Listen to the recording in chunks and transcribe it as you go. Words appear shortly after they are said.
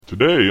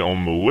Today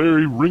on the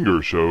Larry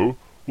Ringer Show,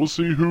 we'll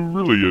see who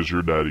really is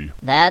your daddy.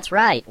 That's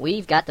right.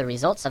 We've got the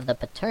results of the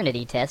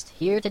paternity test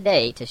here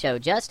today to show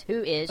just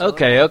who is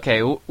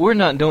Okay. We're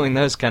not doing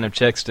those kind of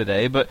checks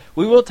today, but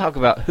we will talk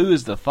about who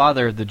is the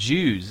father of the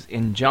Jews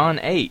in John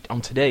 8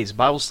 on today's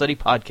Bible Study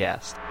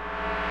Podcast.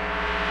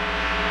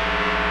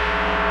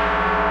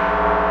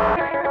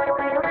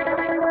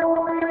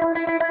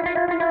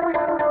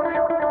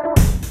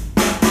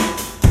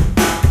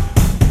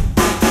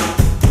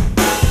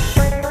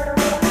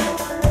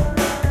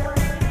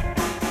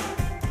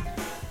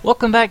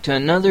 Welcome back to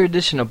another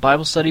edition of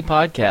Bible Study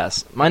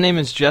Podcast. My name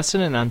is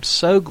Justin, and I'm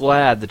so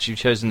glad that you've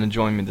chosen to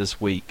join me this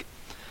week.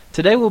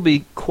 Today will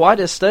be quite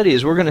a study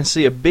as we're going to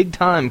see a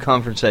big-time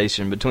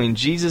confrontation between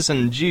Jesus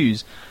and the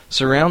Jews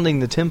surrounding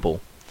the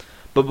temple.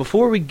 But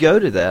before we go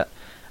to that,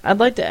 I'd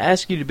like to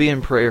ask you to be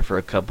in prayer for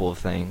a couple of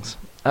things.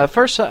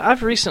 First,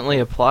 I've recently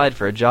applied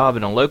for a job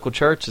in a local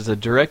church as a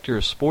director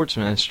of sports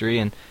ministry,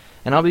 and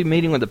I'll be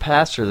meeting with the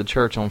pastor of the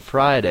church on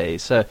Friday,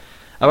 so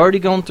I've already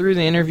gone through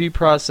the interview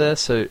process,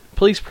 so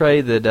please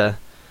pray that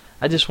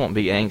I just won't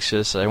be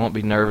anxious, I won't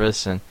be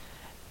nervous, and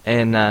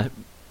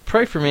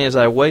pray for me as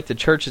I await the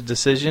church's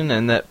decision,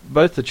 and that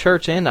both the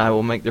church and I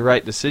will make the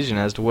right decision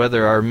as to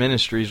whether our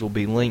ministries will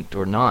be linked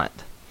or not.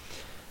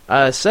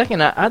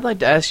 Second, I'd like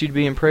to ask you to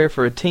be in prayer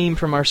for a team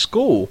from our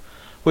school,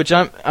 which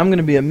I'm going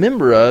to be a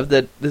member of,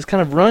 that is kind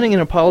of running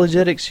an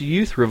apologetics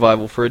youth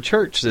revival for a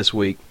church this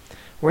week.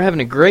 We're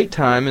having a great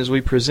time as we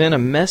present a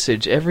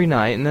message every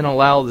night and then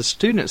allow the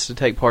students to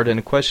take part in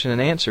a question and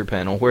answer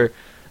panel where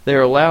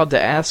they're allowed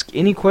to ask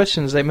any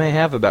questions they may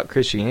have about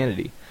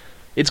Christianity.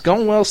 It's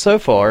gone well so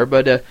far,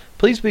 but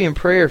please be in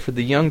prayer for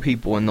the young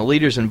people and the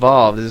leaders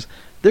involved as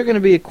they're going to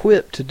be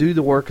equipped to do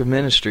the work of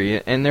ministry.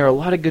 And there are a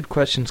lot of good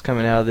questions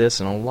coming out of this,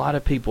 and a lot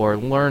of people are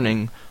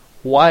learning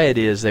why it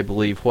is they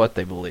believe what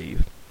they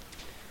believe.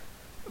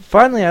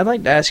 Finally, I'd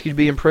like to ask you to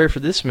be in prayer for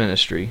this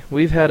ministry.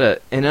 We've had an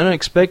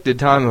unexpected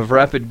time of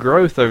rapid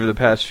growth over the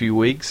past few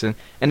weeks, and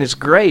it's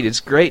great. It's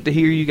great to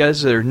hear you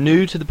guys that are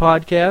new to the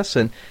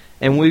podcast,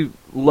 and we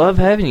love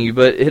having you,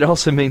 but it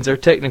also means our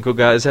technical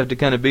guys have to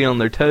kind of be on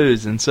their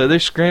toes, and so they're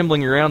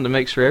scrambling around to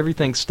make sure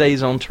everything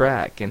stays on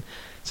track. And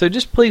so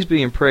just please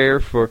be in prayer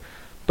for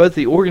both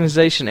the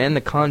organization and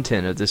the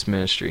content of this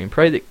ministry, and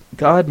pray that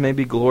God may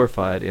be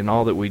glorified in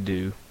all that we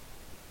do.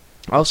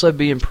 Also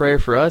be in prayer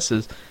for us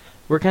as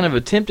we're kind of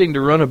attempting to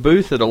run a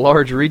booth at a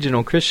large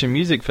regional Christian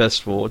music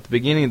festival at the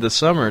beginning of the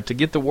summer to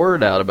get the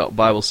word out about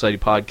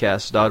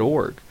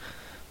BibleStudyPodcast.org.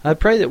 I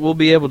pray that we'll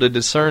be able to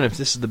discern if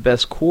this is the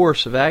best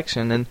course of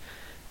action, and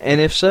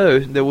if so,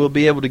 that we'll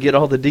be able to get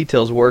all the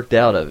details worked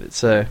out of it.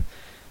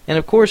 And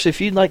of course, if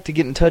you'd like to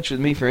get in touch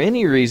with me for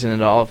any reason at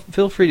all,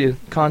 feel free to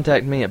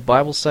contact me at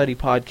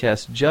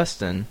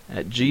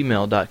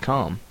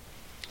BibleStudyPodcastJustin@gmail.com.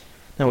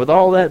 Now, with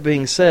all that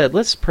being said,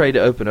 let's pray to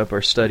open up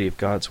our study of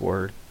God's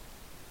Word.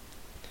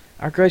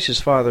 Our gracious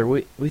Father,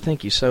 we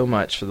thank you so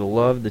much for the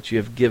love that you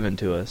have given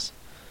to us.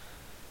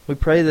 We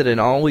pray that in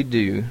all we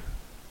do,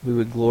 we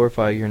would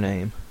glorify your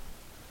name.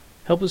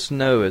 Help us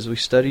know as we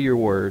study your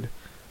word,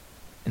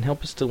 and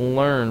help us to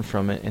learn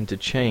from it and to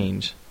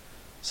change,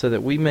 so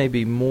that we may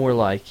be more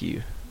like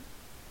you.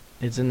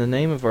 It's in the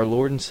name of our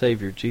Lord and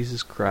Savior,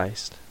 Jesus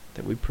Christ,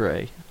 that we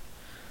pray.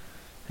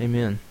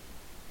 Amen.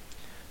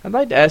 I'd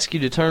like to ask you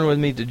to turn with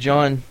me to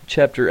John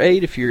chapter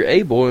 8 if you're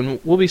able,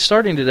 and we'll be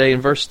starting today in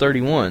verse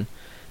 31.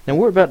 Now,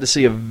 we're about to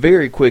see a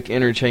very quick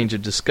interchange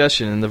of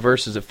discussion in the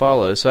verses that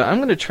follow, so I'm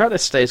going to try to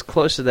stay as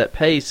close to that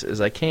pace as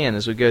I can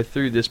as we go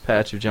through this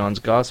patch of John's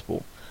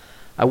Gospel.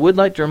 I would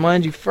like to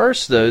remind you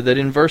first, though, that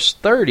in verse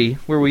 30,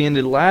 where we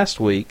ended last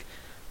week,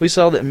 we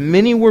saw that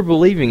many were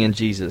believing in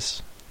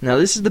Jesus. Now,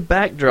 this is the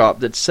backdrop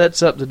that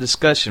sets up the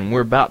discussion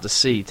we're about to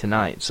see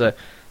tonight. So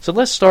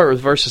let's start with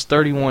verses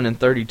 31 and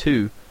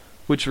 32,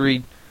 which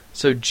read,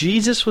 "So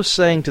Jesus was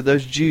saying to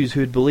those Jews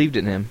who had believed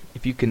in him,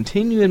 'If you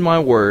continue in my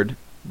word,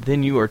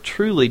 then you are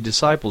truly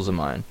disciples of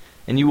mine,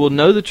 and you will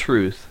know the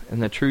truth,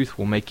 and the truth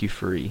will make you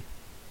free.'"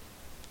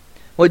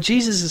 What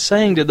Jesus is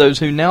saying to those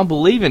who now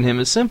believe in him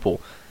is simple.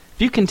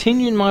 If you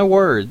continue in my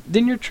word,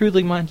 then you're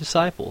truly my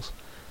disciples.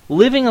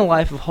 Living a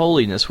life of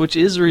holiness, which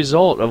is the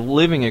result of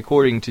living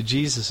according to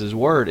Jesus'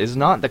 word, is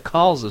not the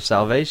cause of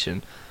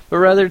salvation, but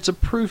rather it's a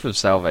proof of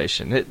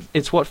salvation.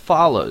 It's what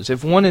follows.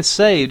 If one is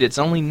saved, it's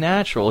only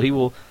natural he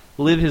will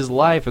live his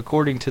life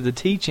according to the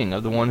teaching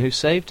of the one who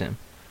saved him.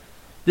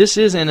 This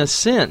is, in a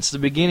sense, the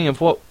beginning of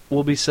what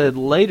will be said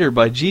later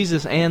by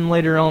Jesus and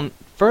later on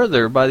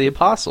further by the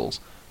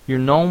apostles. You're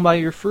known by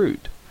your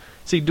fruit.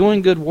 See,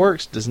 doing good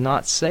works does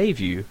not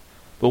save you,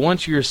 but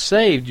once you're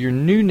saved, your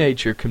new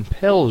nature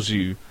compels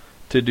you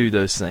to do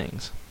those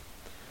things.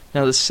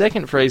 Now, the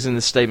second phrase in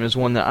this statement is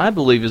one that I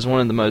believe is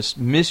one of the most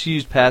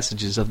misused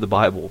passages of the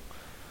Bible.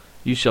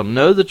 You shall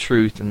know the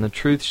truth, and the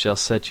truth shall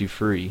set you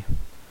free.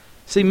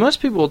 See, most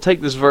people will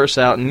take this verse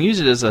out and use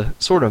it as a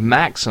sort of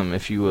maxim,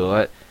 if you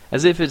will,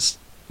 as if it's,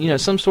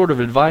 some sort of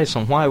advice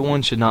on why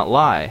one should not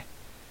lie.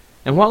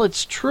 And while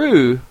it's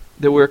true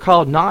that we're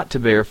called not to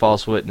bear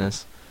false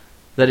witness,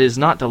 that is,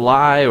 not to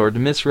lie or to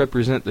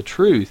misrepresent the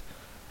truth,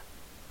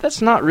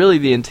 that's not really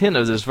the intent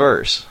of this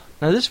verse.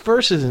 Now, this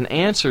verse is an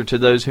answer to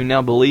those who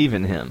now believe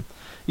in him.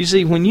 You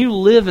see, when you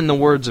live in the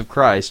words of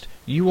Christ,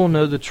 you will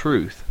know the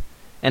truth.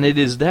 And it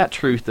is that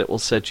truth that will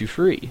set you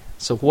free.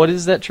 So what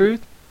is that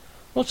truth?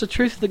 Well, it's the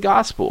truth of the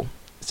gospel.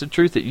 It's the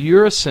truth that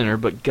you're a sinner,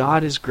 but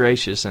God is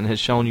gracious and has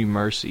shown you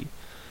mercy.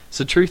 It's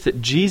the truth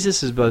that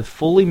Jesus is both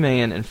fully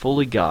man and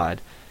fully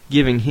God,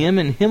 giving him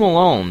and him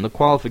alone the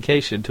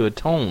qualification to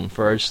atone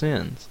for our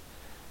sins.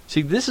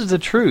 See, this is the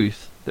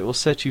truth that will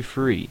set you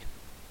free.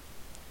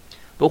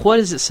 But what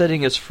is it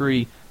setting us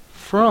free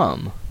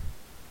from?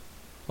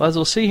 Well, as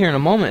we'll see here in a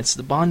moment, it's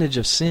the bondage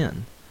of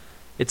sin.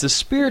 It's a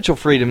spiritual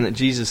freedom that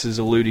Jesus is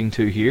alluding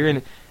to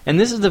here, and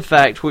this is the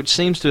fact which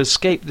seems to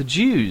escape the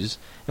Jews.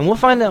 And we'll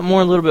find out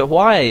more a little bit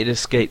why it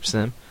escapes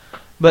them.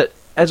 But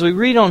as we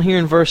read on here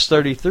in verse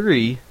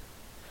 33,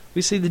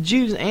 we see the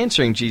Jews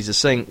answering Jesus,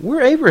 saying,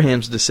 "We're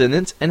Abraham's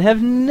descendants and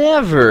have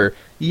never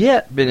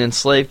yet been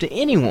enslaved to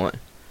anyone.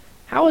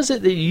 How is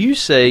it that you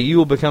say you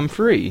will become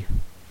free?"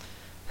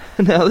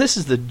 Now, this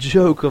is the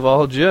joke of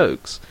all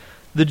jokes.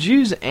 The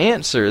Jews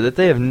answer that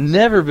they have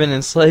never been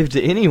enslaved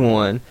to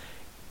anyone.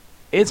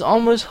 It's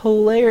almost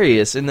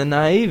hilarious in the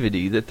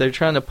naivety that they're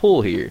trying to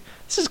pull here.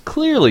 This is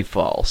clearly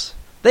false.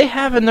 They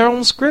have in their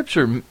own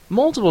scripture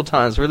multiple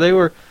times where they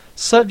were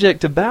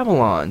subject to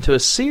Babylon, to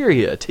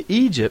Assyria, to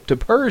Egypt, to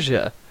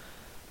Persia.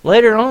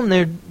 Later on,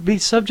 they'd be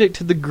subject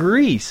to the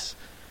Greece.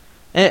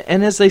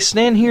 And as they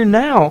stand here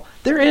now,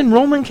 they're in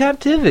Roman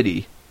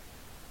captivity.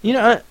 You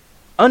know,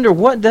 under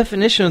what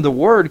definition of the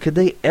word could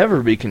they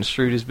ever be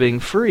construed as being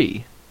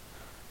free?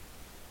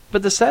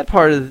 But the sad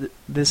part of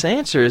this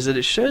answer is that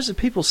it shows that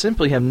people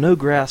simply have no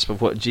grasp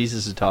of what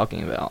Jesus is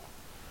talking about.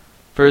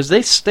 For as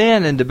they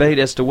stand and debate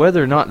as to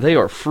whether or not they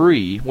are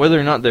free, whether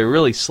or not they're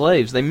really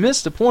slaves, they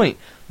miss the point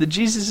that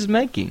Jesus is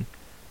making.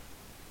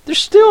 They're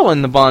still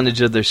in the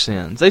bondage of their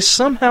sins. They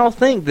somehow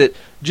think that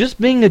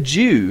just being a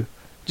Jew,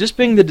 just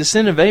being the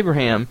descendant of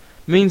Abraham,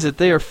 means that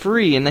they are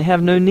free and they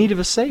have no need of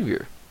a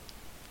Savior.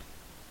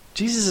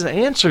 Jesus'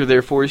 answer,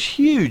 therefore, is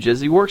huge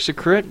as he works to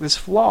correct this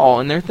flaw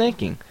in their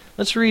thinking.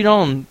 Let's read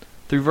on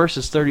through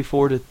verses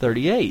 34 to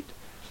 38.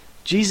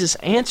 Jesus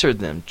answered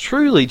them,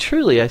 "Truly,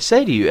 truly, I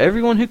say to you,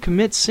 everyone who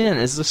commits sin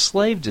is a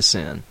slave to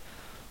sin.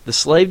 The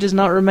slave does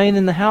not remain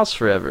in the house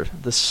forever.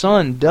 The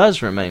Son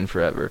does remain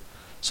forever.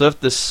 So if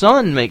the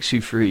Son makes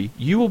you free,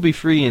 you will be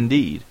free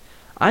indeed.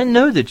 I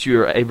know that you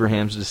are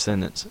Abraham's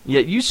descendants,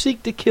 yet you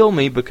seek to kill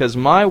me because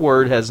my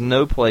word has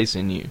no place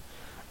in you.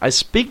 I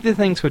speak the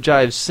things which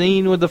I have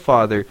seen with the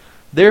Father,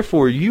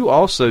 therefore you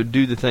also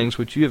do the things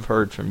which you have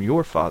heard from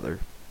your father."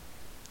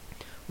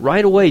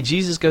 Right away,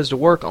 Jesus goes to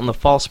work on the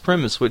false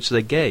premise which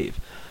they gave.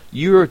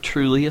 You are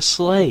truly a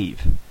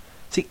slave.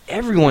 See,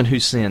 everyone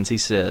who sins, he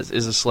says,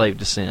 is a slave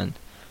to sin.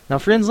 Now,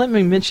 friends, let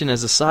me mention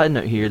as a side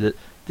note here that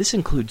this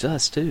includes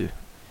us too.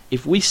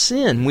 If we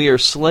sin, we are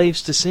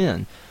slaves to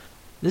sin.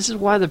 This is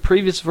why the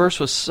previous verse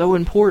was so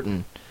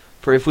important.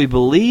 For if we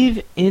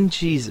believe in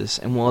Jesus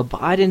and will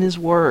abide in his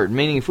word,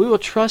 meaning if we will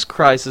trust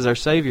Christ as our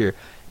Savior,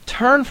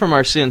 turn from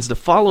our sins to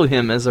follow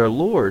him as our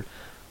Lord,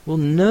 we'll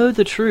know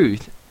the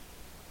truth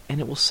and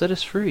it will set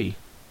us free.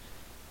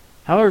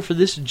 However, for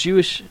this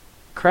Jewish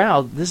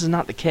crowd, this is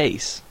not the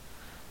case.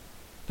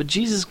 But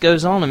Jesus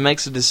goes on and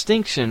makes a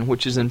distinction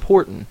which is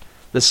important.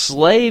 The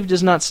slave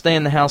does not stay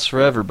in the house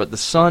forever, but the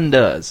Son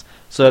does.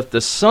 So if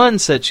the Son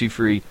sets you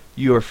free,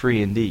 you are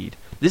free indeed.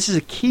 This is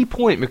a key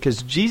point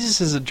because Jesus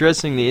is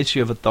addressing the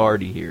issue of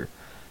authority here.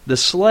 The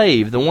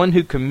slave, the one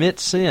who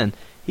commits sin,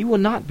 he will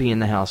not be in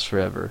the house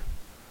forever.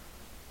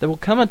 There will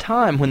come a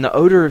time when the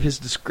odor of his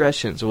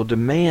discretions will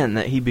demand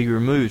that he be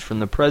removed from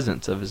the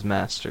presence of his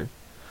master.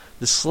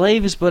 The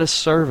slave is but a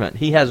servant.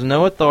 He has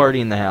no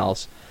authority in the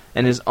house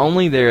and is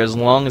only there as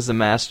long as the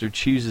master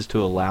chooses to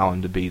allow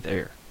him to be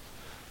there.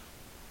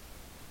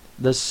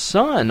 The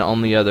Son,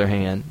 on the other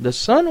hand, the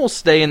Son will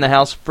stay in the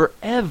house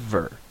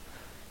forever.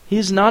 He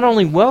is not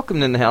only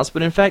welcomed in the house,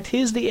 but in fact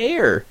he is the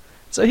heir.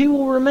 So he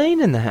will remain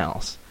in the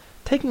house.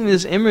 Taking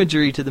this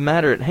imagery to the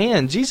matter at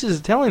hand, Jesus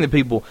is telling the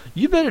people,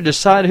 you better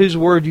decide whose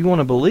word you want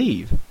to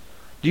believe.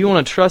 Do you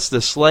want to trust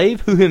the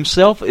slave who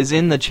himself is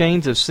in the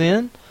chains of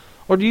sin?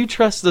 Or do you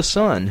trust the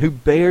Son who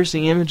bears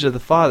the image of the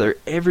Father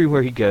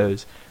everywhere he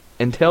goes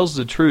and tells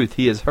the truth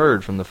he has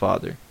heard from the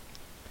Father?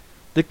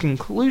 The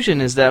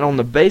conclusion is that on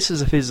the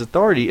basis of his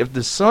authority, if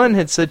the Son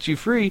had set you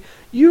free,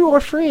 you are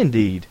free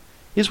indeed.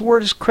 His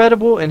word is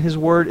credible and his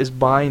word is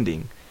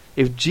binding.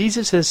 If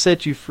Jesus has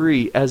set you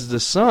free as the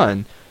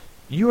Son,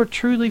 you are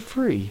truly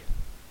free.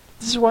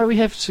 This is why we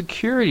have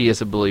security as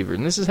a believer,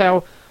 and this is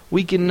how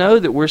we can know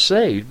that we're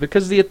saved,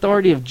 because the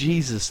authority of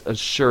Jesus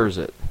assures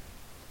it.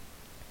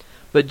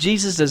 But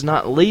Jesus does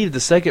not leave the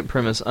second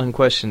premise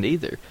unquestioned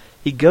either.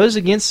 He goes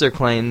against their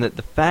claim that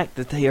the fact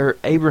that they are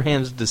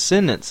Abraham's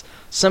descendants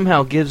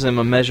somehow gives them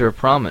a measure of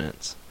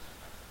prominence.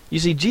 You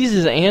see,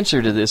 Jesus'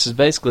 answer to this is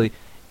basically,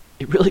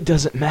 it really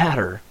doesn't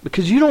matter,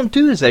 because you don't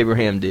do as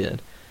Abraham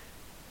did.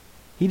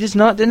 He does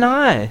not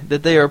deny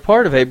that they are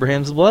part of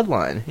Abraham's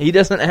bloodline. He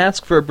doesn't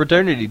ask for a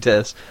paternity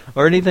test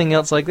or anything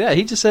else like that.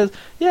 He just says,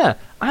 yeah,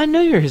 I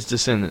know you're his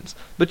descendants,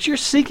 but you're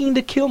seeking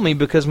to kill me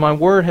because my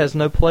word has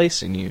no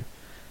place in you.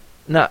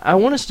 Now, I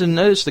want us to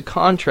notice the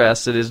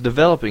contrast that is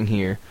developing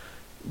here.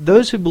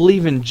 Those who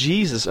believe in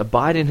Jesus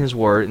abide in his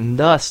word, and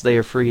thus they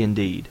are free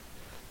indeed.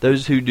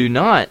 Those who do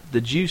not,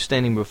 the Jews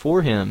standing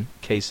before him,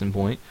 case in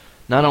point,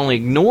 not only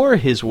ignore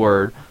his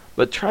word,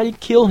 but try to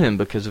kill him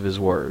because of his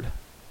word.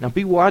 Now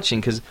be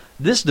watching, because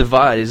this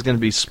divide is going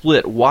to be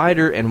split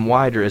wider and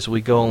wider as we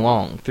go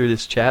along through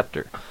this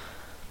chapter.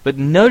 But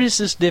notice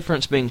this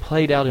difference being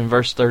played out in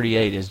verse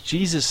 38 as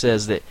Jesus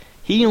says that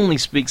he only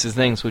speaks the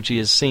things which he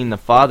has seen the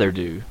Father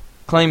do.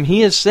 Claim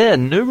he has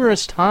said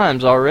numerous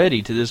times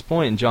already to this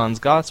point in John's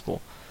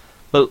Gospel.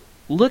 But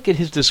look at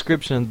his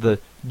description of the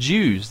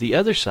Jews, the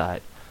other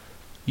side.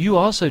 You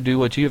also do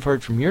what you have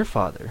heard from your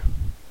father.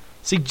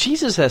 See,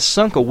 Jesus has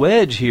sunk a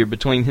wedge here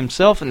between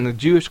himself and the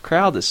Jewish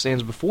crowd that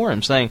stands before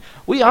him, saying,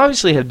 we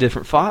obviously have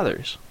different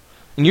fathers.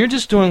 And you're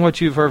just doing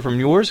what you've heard from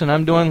yours, and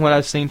I'm doing what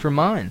I've seen from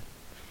mine.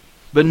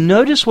 But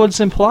notice what's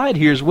implied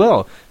here as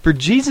well. For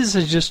Jesus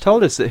has just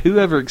told us that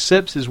whoever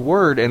accepts his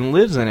word and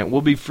lives in it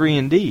will be free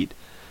indeed.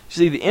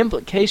 See, the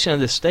implication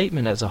of this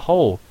statement as a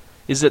whole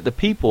is that the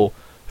people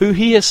who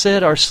he has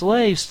said are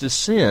slaves to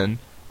sin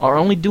are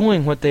only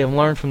doing what they have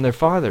learned from their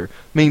father,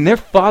 meaning their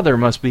father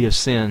must be of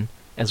sin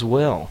as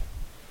well.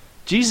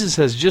 Jesus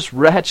has just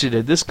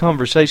ratcheted this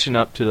conversation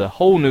up to a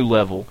whole new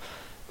level,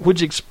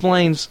 which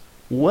explains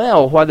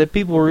well why the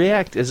people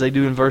react as they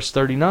do in verse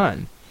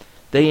 39.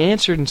 They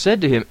answered and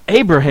said to him,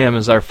 Abraham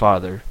is our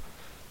father.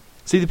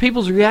 See, the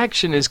people's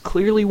reaction is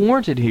clearly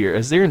warranted here,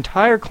 as their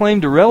entire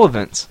claim to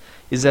relevance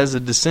is as a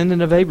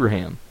descendant of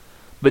Abraham.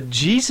 But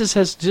Jesus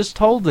has just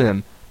told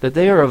them that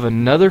they are of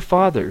another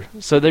father,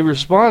 so they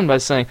respond by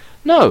saying,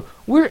 no,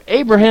 we're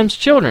Abraham's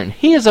children.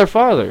 He is our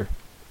father.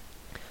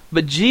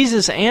 But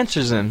Jesus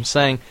answers them,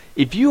 saying,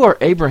 if you are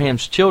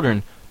Abraham's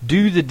children,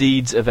 do the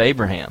deeds of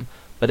Abraham.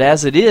 But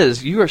as it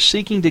is, you are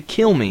seeking to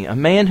kill me, a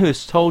man who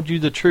has told you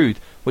the truth,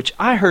 which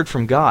I heard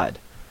from God.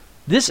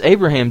 This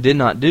Abraham did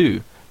not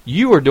do.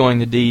 You are doing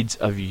the deeds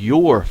of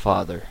your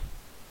father.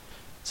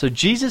 So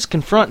Jesus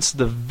confronts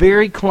the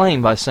very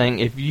claim by saying,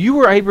 if you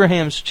were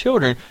Abraham's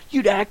children,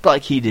 you'd act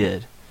like he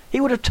did.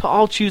 He would have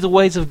taught you the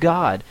ways of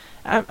God.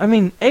 I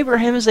mean,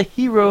 Abraham is a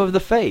hero of the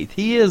faith.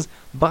 He is,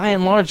 by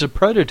and large, a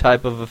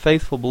prototype of a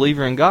faithful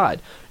believer in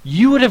God.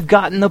 You would have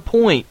gotten the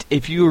point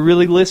if you were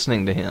really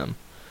listening to him.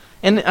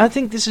 And I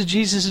think this is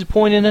Jesus'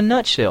 point in a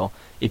nutshell.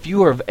 If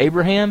you are of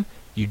Abraham,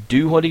 you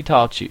do what he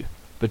taught you.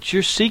 But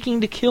you're seeking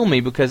to kill me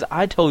because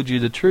I told you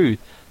the truth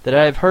that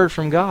I have heard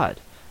from God.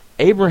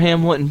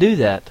 Abraham wouldn't do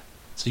that,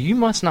 so you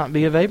must not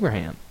be of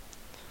Abraham.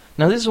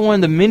 Now this is one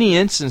of the many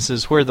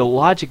instances where the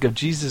logic of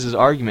Jesus'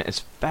 argument is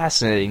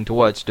fascinating to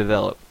watch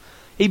develop.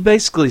 He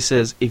basically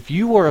says, if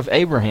you were of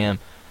Abraham,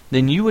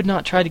 then you would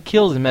not try to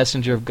kill the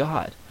messenger of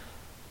God.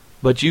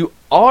 But you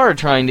are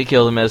trying to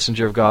kill the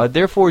messenger of God,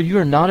 therefore you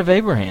are not of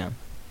Abraham.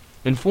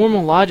 In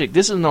formal logic,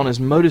 this is known as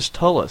modus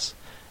tollus,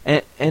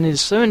 and it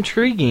is so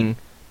intriguing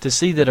to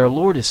see that our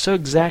Lord is so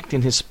exact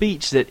in his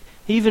speech that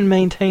he even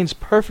maintains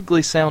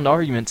perfectly sound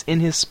arguments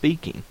in his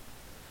speaking.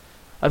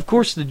 Of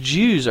course, the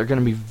Jews are going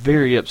to be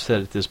very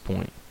upset at this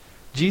point.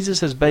 Jesus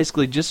has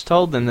basically just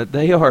told them that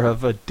they are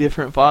of a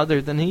different father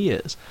than he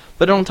is.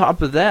 But on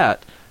top of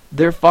that,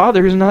 their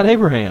father is not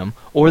Abraham,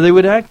 or they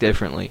would act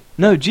differently.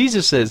 No,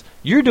 Jesus says,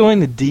 you're doing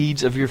the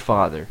deeds of your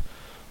father.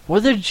 What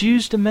are the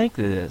Jews to make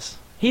of this?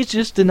 He's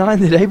just denying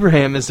that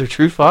Abraham is their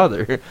true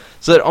father.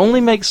 So it only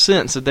makes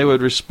sense that they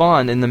would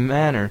respond in the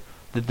manner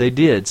that they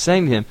did,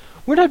 saying to him,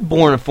 we're not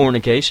born of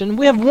fornication.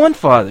 We have one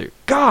Father,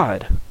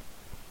 God.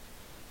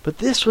 But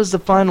this was the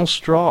final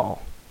straw.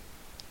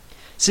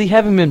 See,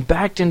 having been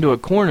backed into a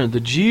corner, the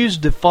Jews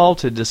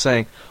defaulted to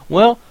saying,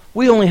 well,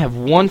 we only have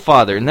one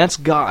Father, and that's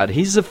God.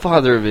 He's the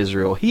Father of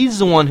Israel. He's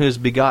the one who has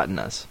begotten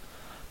us.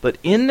 But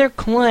in their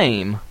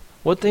claim,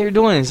 what they are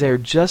doing is they are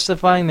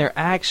justifying their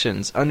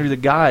actions under the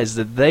guise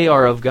that they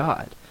are of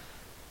God.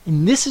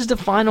 And this is the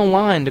final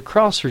line to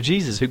cross for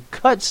Jesus, who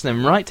cuts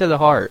them right to the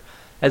heart,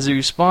 as he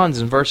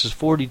responds in verses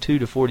 42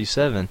 to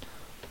 47,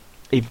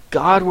 if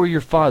God were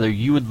your Father,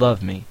 you would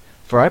love me,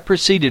 for I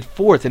proceeded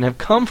forth and have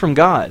come from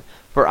God,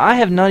 for I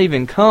have not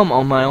even come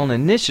on my own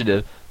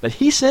initiative, but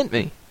he sent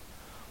me.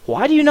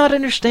 Why do you not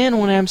understand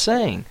what I am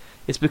saying?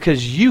 It's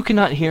because you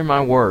cannot hear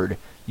my word.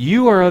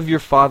 You are of your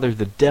father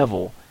the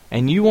devil,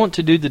 and you want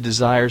to do the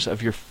desires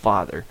of your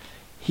father.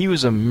 He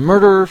was a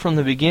murderer from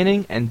the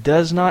beginning and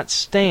does not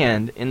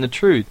stand in the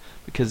truth,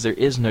 because there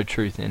is no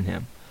truth in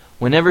him.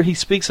 Whenever he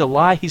speaks a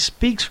lie, he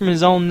speaks from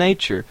his own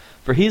nature,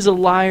 for he is a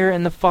liar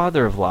and the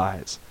father of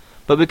lies.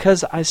 But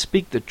because I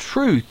speak the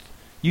truth,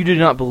 you do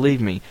not believe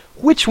me.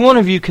 Which one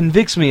of you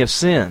convicts me of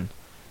sin?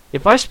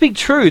 If I speak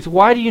truth,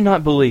 why do you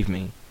not believe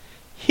me?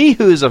 He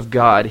who is of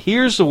God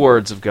hears the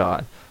words of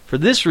God. For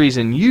this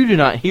reason you do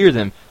not hear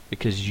them,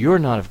 because you're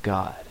not of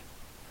God.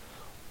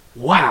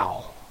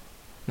 Wow!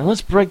 Now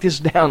let's break this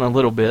down a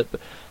little bit.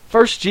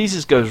 First,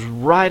 Jesus goes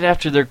right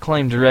after their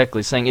claim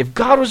directly, saying, if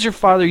God was your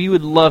Father, you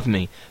would love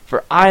me,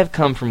 for I have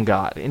come from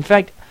God. In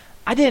fact,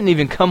 I didn't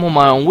even come on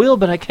my own will,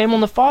 but I came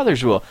on the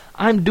Father's will.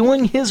 I'm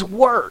doing His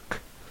work.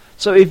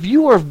 So if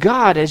you were of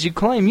God, as you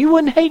claim, you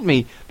wouldn't hate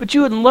me, but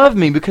you would love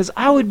me because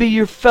I would be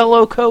your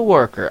fellow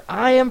co-worker.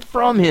 I am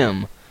from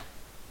Him.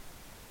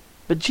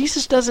 But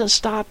Jesus doesn't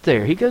stop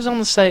there. He goes on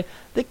to say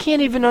they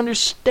can't even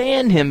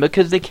understand Him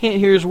because they can't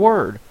hear His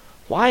word.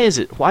 Why is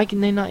it? Why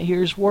can they not hear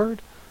His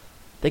word?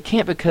 They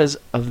can't because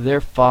of their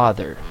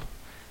father.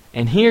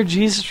 And here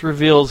Jesus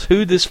reveals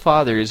who this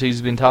father is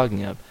he's been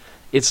talking of.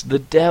 It's the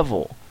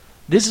devil.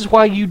 This is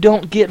why you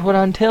don't get what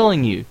I'm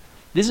telling you.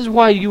 This is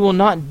why you will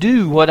not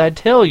do what I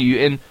tell you,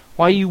 and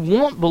why you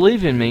won't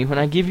believe in me when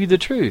I give you the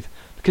truth.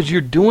 Because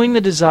you're doing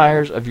the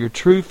desires of your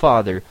true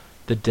father,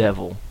 the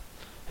devil.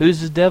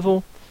 Who's the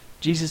devil?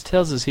 Jesus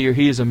tells us here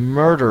he is a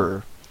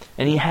murderer,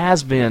 and he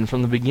has been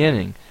from the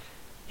beginning.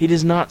 He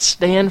does not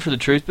stand for the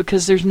truth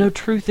because there's no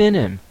truth in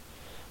him.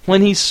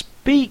 When he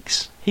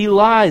speaks, he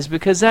lies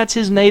because that's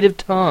his native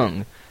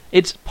tongue.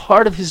 It's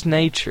part of his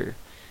nature.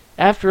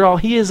 After all,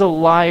 he is a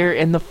liar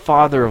and the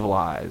father of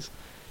lies.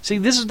 See,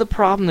 this is the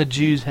problem the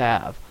Jews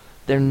have.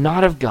 They're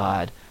not of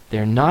God,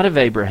 they're not of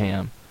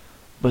Abraham,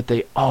 but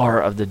they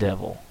are of the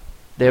devil.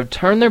 They have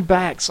turned their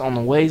backs on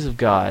the ways of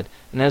God,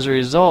 and as a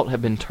result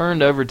have been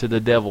turned over to the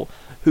devil,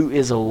 who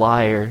is a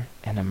liar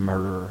and a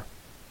murderer.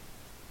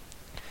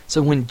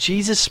 So when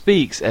Jesus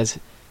speaks as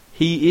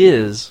he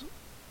is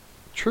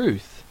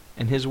truth,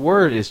 and his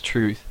word is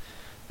truth,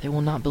 they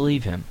will not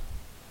believe him.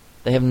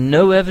 They have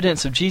no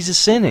evidence of Jesus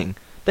sinning.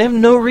 They have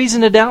no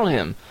reason to doubt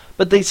him,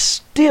 but they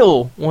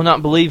still will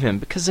not believe him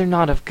because they're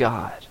not of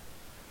God.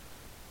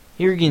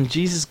 Here again,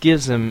 Jesus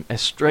gives them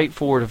as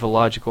straightforward of a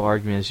logical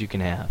argument as you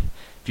can have.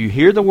 If you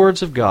hear the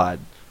words of God,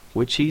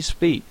 which he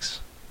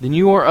speaks, then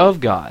you are of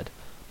God.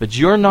 But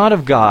you're not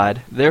of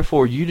God,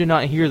 therefore you do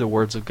not hear the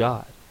words of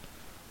God.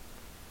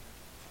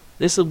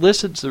 This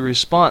elicits the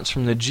response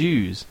from the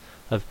Jews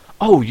of,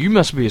 oh, you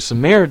must be a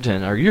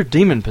Samaritan, or you're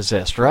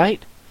demon-possessed,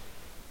 right?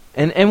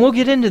 And we'll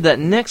get into that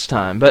next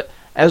time, but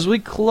as we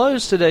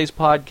close today's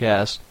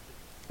podcast,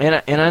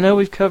 and I know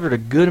we've covered a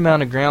good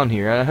amount of ground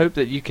here, and I hope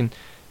that you can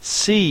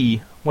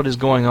see what is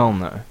going on,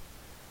 though.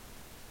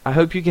 I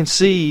hope you can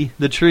see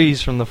the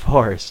trees from the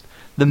forest.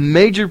 The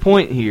major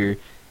point here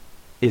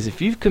is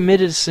if you've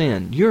committed a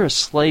sin, you're a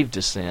slave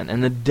to sin,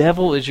 and the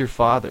devil is your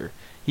father.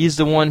 He's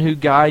the one who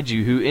guides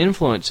you, who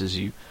influences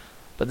you.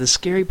 But the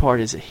scary part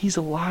is that he's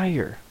a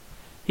liar.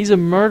 He's a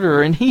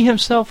murderer, and he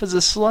himself is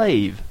a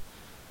slave.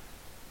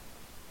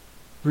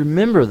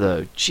 Remember,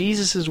 though,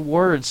 Jesus'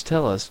 words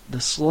tell us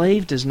the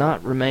slave does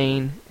not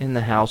remain in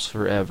the house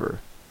forever.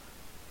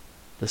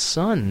 The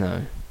son,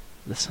 though,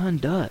 the son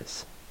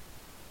does.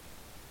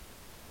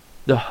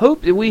 The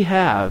hope that we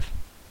have,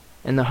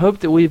 and the hope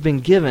that we've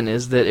been given,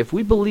 is that if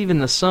we believe in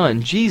the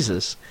Son,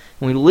 Jesus,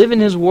 and we live in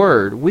his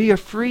word, we are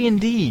free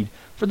indeed,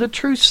 for the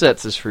truth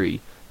sets us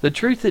free. The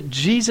truth that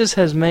Jesus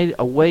has made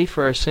a way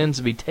for our sins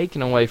to be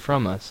taken away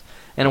from us,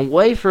 and a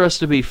way for us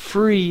to be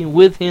free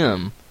with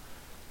him.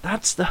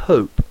 That's the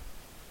hope.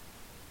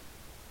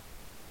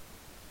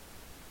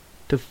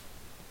 To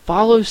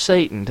follow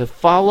Satan, to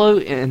follow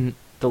in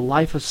the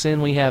life of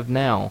sin we have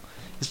now,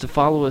 is to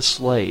follow a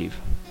slave.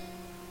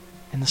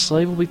 And the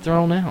slave will be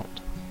thrown out.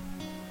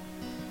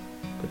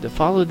 But to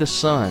follow the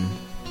Son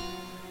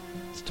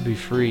is to be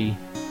free,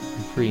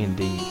 and free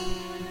indeed.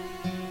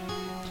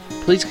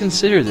 Please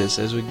consider this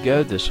as we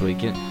go this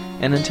weekend,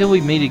 and until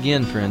we meet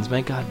again, friends,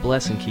 may God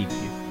bless and keep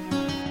you.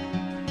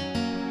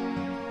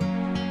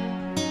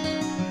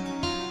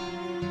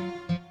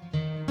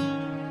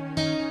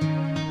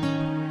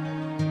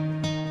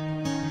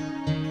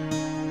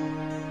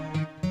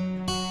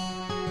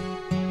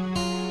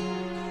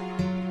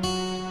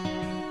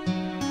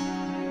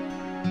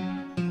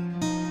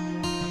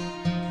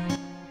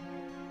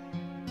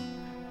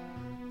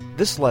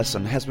 This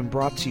lesson has been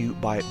brought to you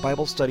by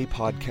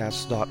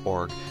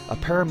BibleStudyPodcasts.org, a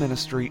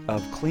paraministry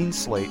of Clean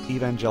Slate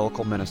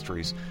Evangelical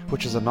Ministries,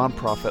 which is a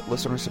nonprofit,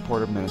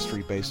 listener-supported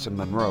ministry based in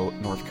Monroe,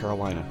 North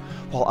Carolina.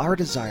 While our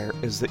desire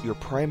is that your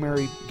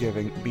primary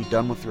giving be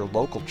done with your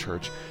local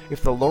church,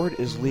 if the Lord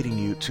is leading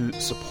you to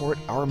support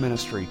our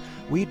ministry,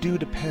 we do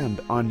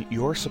depend on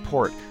your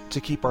support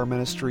to keep our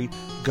ministry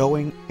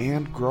going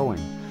and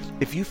growing.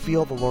 If you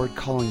feel the Lord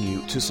calling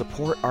you to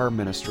support our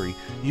ministry,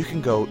 you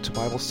can go to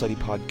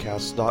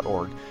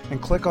BibleStudyPodcasts.org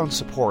and click on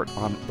Support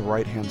on the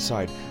right-hand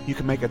side. You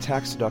can make a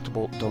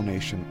tax-deductible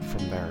donation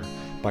from there.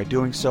 By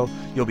doing so,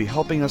 you'll be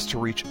helping us to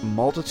reach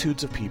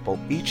multitudes of people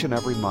each and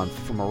every month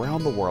from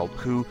around the world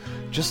who,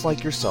 just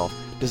like yourself,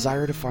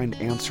 desire to find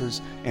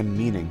answers and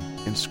meaning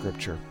in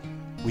Scripture.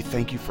 We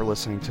thank you for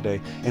listening today,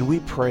 and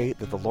we pray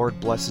that the Lord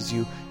blesses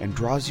you and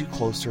draws you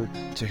closer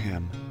to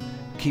Him.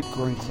 Keep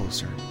growing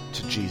closer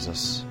to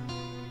Jesus.